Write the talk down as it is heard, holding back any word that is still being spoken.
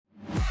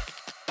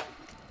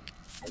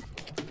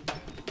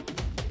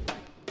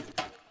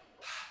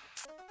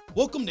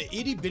Welcome to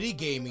Itty Bitty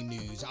Gaming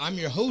News. I'm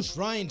your host,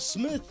 Ryan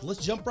Smith.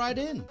 Let's jump right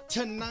in.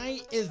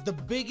 Tonight is the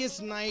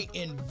biggest night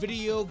in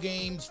video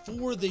games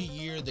for the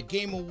year. The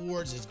Game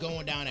Awards is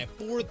going down at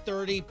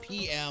 4:30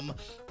 p.m.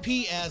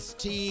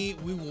 PST.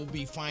 We will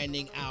be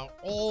finding out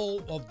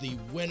all of the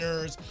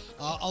winners,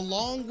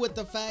 along with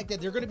the fact that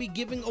they're going to be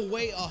giving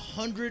away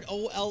 100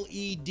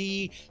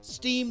 OLED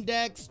Steam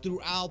Decks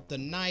throughout the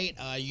night.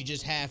 You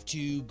just have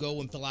to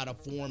go and fill out a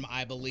form,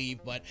 I believe,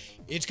 but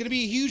it's going to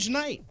be a huge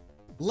night.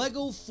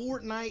 Lego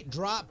Fortnite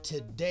dropped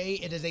today.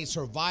 It is a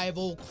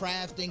survival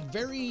crafting,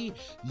 very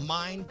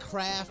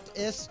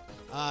Minecraft-esque.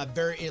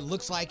 It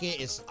looks like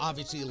it. It's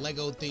obviously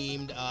Lego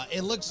themed.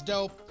 It looks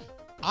dope.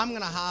 I'm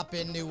gonna hop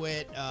into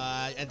it.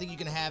 I think you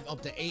can have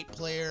up to 8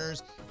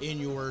 players in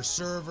your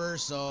server,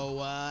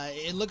 so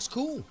it looks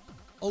cool.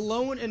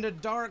 Alone in the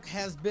Dark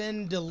has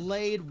been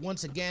delayed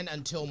once again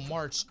until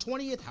March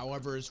 20th.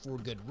 However, it's for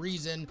good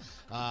reason.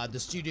 The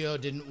studio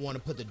didn't want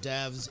to put the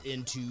devs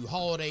into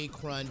holiday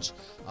crunch,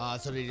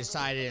 so they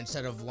decided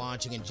instead of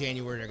launching in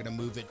January, they're going to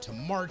move it to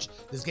March.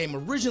 This game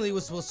originally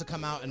was supposed to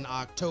come out in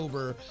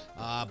October,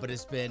 but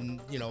it's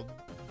been,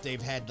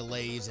 they've had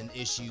delays and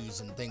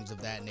issues and things of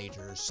that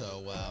nature.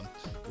 So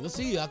we'll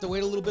see. You have to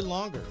wait a little bit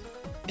longer.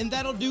 And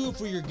that'll do it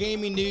for your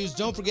gaming news.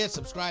 Don't forget to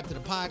subscribe to the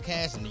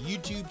podcast and the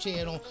YouTube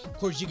channel. Of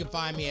course, you can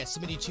find me at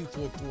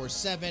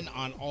Smitty2447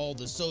 on all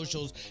the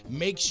socials.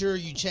 Make sure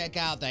you check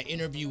out that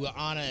interview with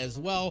Anna as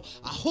well.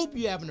 I hope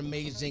you have an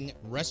amazing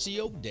rest of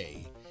your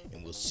day,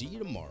 and we'll see you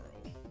tomorrow.